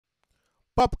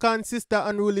Popcaan sister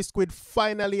Unruly Squid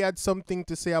finally had something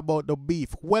to say about the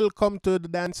beef. Welcome to the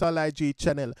Dancehall IG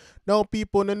channel. Now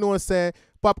people no know say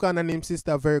Popcaan and him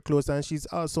sister very close and she's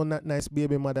also not nice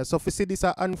baby mother. So if you see this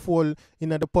unfold in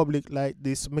the public like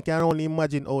this, we can only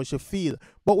imagine how she feel.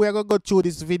 But we are going to go through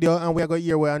this video and we are going to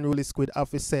hear what Unruly Squid have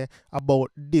to say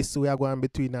about this. We are going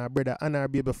between our brother and our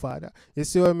baby father. You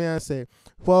see what I say?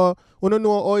 For we don't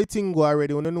know how it thing go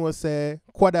already. We don't know say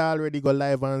Quada already go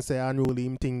live and say Unruly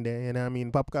him thing there. You know what I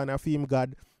mean? Popcaan a film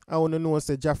God. I want to know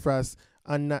say Jaffras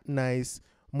and Notnice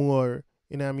more.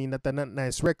 You know what I mean? That a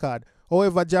Notnice record.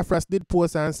 However, Jaffras did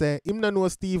post and say him no know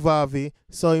Steve Harvey,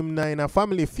 so him not in a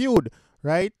family feud,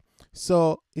 right?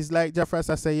 So it's like Jaffras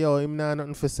I say, yo, him not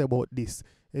nothing to say about this.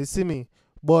 You see me?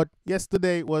 But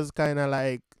yesterday was kind of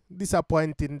like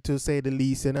disappointing to say the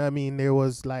least. You know what I mean? There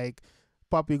was like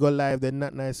Poppy go live, then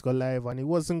Notnice go live, and it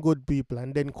wasn't good people,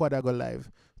 and then Quada go live,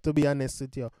 to be honest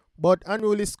with you. But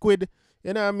Unruly Squid,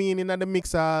 you know what I mean, in the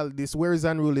mix of all this, where is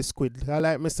Unruly Squid? I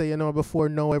like me say, you know, before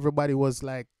now everybody was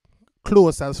like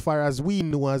close as far as we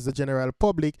knew as the general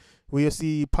public. Where you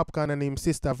see Popcaan and him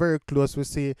sister very close, we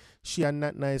see she and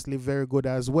Notnice live very good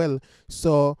as well.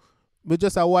 So we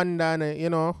just a wonder, you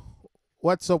know,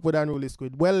 what's up with Unruly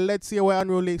Squid? Well, let's see what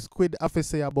Unruly Squid have to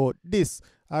say about this.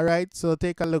 Alright, so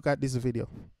take a look at this video.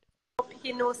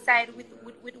 Picking no side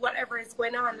with whatever is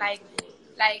going on. Like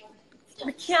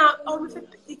we can't,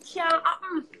 it can't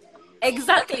happen.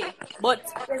 Exactly. But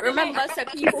remember, so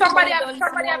people if somebody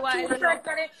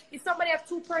have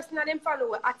two person and them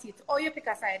follow at it, or you pick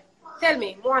a side. Tell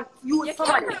me, you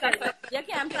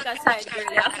can't pick a side, girl.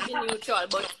 You have to be neutral.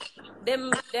 But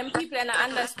them people and I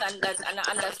understand that and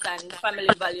I understand family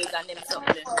values and them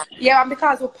something. Yeah, and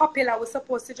because we're popular, we're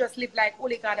supposed to just live like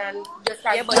hooligan and just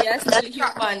like. Yeah, but you're still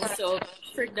human, so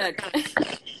freak that.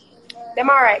 Them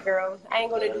alright, girl. I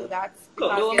ain't gonna do that.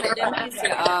 Don't make them piss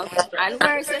you off. And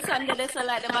versus under this, so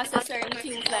like them have certain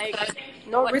things like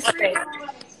no respect.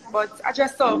 But I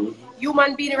just saw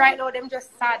human being right now, them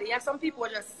just sad. Yeah, some people are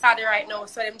just sad right now,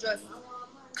 so them just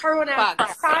corona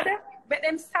sad. But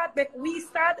them sad, but we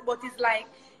sad. But it's like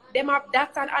them have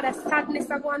that and other sadness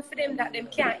are going for them that them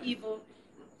can't even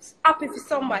happy for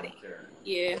somebody.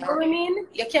 Yeah. You know what I mean?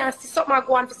 You can't see something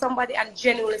going for somebody and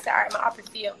genuinely say, alright, I'm happy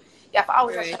for you. You have to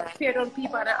always prepare on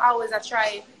people and I always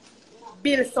try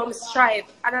build some strive.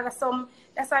 And that's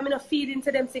why I'm not feed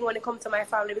into them thing when it comes to my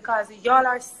family because y'all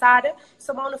are sad.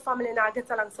 Some of the family now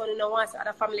get along, so no one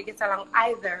other family get along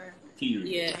either.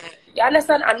 Yeah. You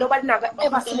understand? And nobody now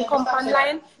ever see me come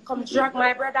online, come drag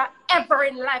my brother ever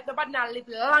in life. Nobody now live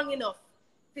long enough.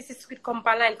 This is Squid come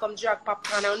online, come drag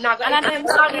Popcaan. And I'm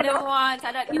not you don't want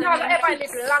you know ever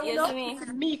live long enough. This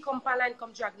is me come online,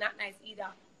 come drag Notnice either.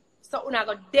 So when I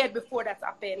got dead before that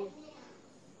happened.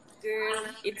 Girl,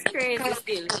 it's crazy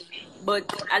still. But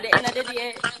at the end of the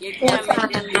day, you can't make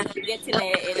them get in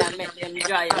their head and make them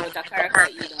draw you out a character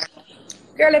either.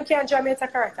 Girl, them can't draw me out a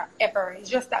character ever. It's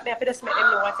just that me have to just make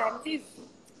them know what time it is.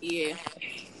 Yeah.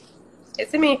 You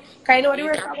see me? Because I know the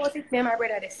worst about it, me and my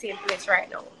brother are the same place right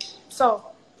now. So,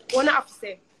 what I have to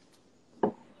say?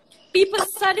 People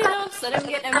sad enough, so them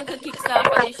get them little kicks off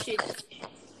on this shit.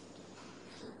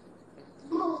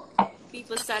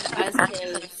 People sad as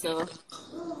hell, so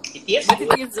but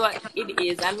it is what it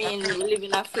is. I mean, we live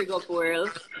in a frig up world.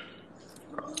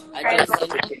 But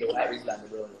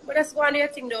that's one of your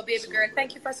thing though, baby girl.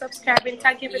 Thank you for subscribing.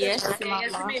 Thank you for yes,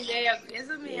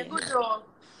 the good job.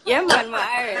 Yeah, man,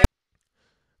 alright.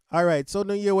 Alright, so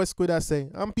now hear what Squid I say.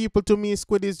 And people to me,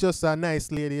 Squid is just a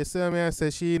nice lady. You see what I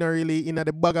say? She not really in the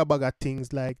bugger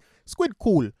things like Squid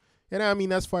cool. You know what I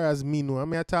mean? As far as me know, I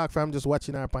mean, I talk from just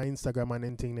watching her on Instagram and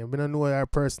anything. I don't know her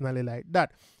personally like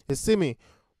that. You see me?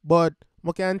 But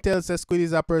I can tell say Squid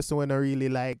is a person when I really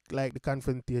like the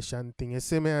confrontation thing. You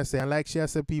see me? I say, and like she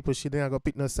has said, people, she didn't go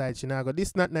pick no side. She not go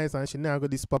this Notnice and she not go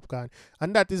this Popcaan.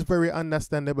 And that is very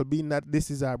understandable, being that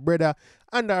this is our brother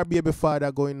and our baby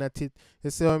father going at it.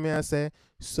 You see what I say?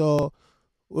 So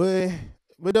we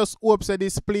just hope that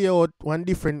this play out one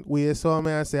different way. So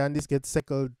I say, and this gets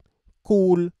settled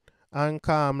cool and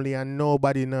calmly and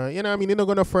nobody know. You know what I mean? You're not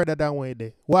going to further that way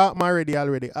there. What already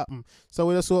happened. So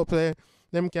we just hope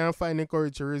them can find the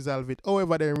courage to resolve it.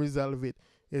 However they resolve it.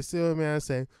 You see what I'm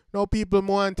saying? Now people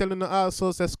more and telling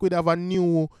also say Squid have a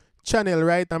new channel,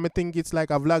 right? And I think it's like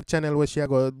a vlog channel where she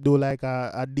go do like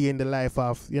a day in the life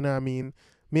of, you know what I mean?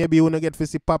 Maybe you wanna get to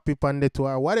see Papi Pandit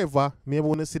or whatever. Maybe you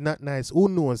wanna see Notnice. Who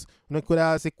knows? You could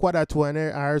have see Quada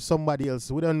to or somebody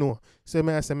else. We don't know. So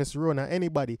I say Miss Rona,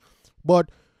 anybody. But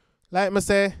like I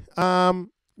say,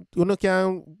 you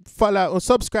can follow or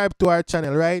subscribe to our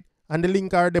channel, right? And the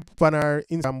link are on our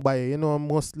Instagram bio. You know,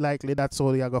 most likely that's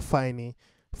how you're going to find it.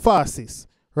 fastest,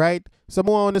 right? So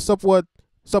more on the support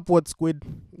Squid,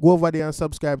 go over there and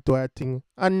subscribe to our thing.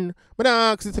 And I don't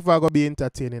ask it if I gonna be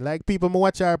entertaining. Like people me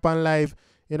watch her up on live,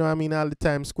 you know what I mean, all the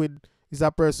time. Squid is a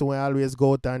person who always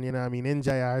go out and, you know what I mean,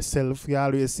 enjoy herself. You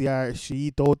always see her, she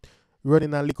eat out,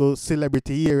 running a little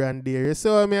celebrity here and there.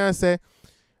 So I mean I say,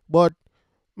 but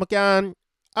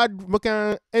I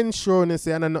can ensure to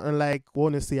say and nothing like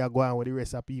want to see I go on with the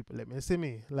rest of people. Let me see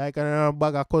me. Like a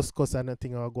bag of couscous and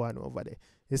nothing I go on over there.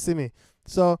 You see me?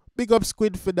 So big up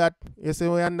Squid for that. You see,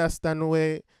 we understand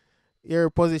where your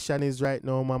position is right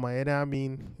now, mama. You know what I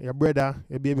mean? Your brother,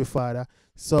 your baby father.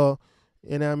 So,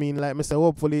 you know what I mean? Like I say,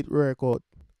 hopefully it work out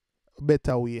a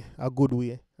better way, a good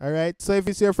way. Alright? So if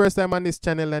it's your first time on this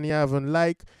channel and you haven't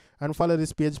liked and follow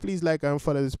this page, please like and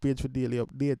follow this page for daily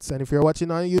updates. And if you're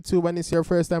watching on YouTube and it's your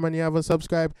first time and you haven't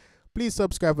subscribed, please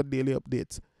subscribe for daily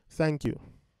updates. Thank you.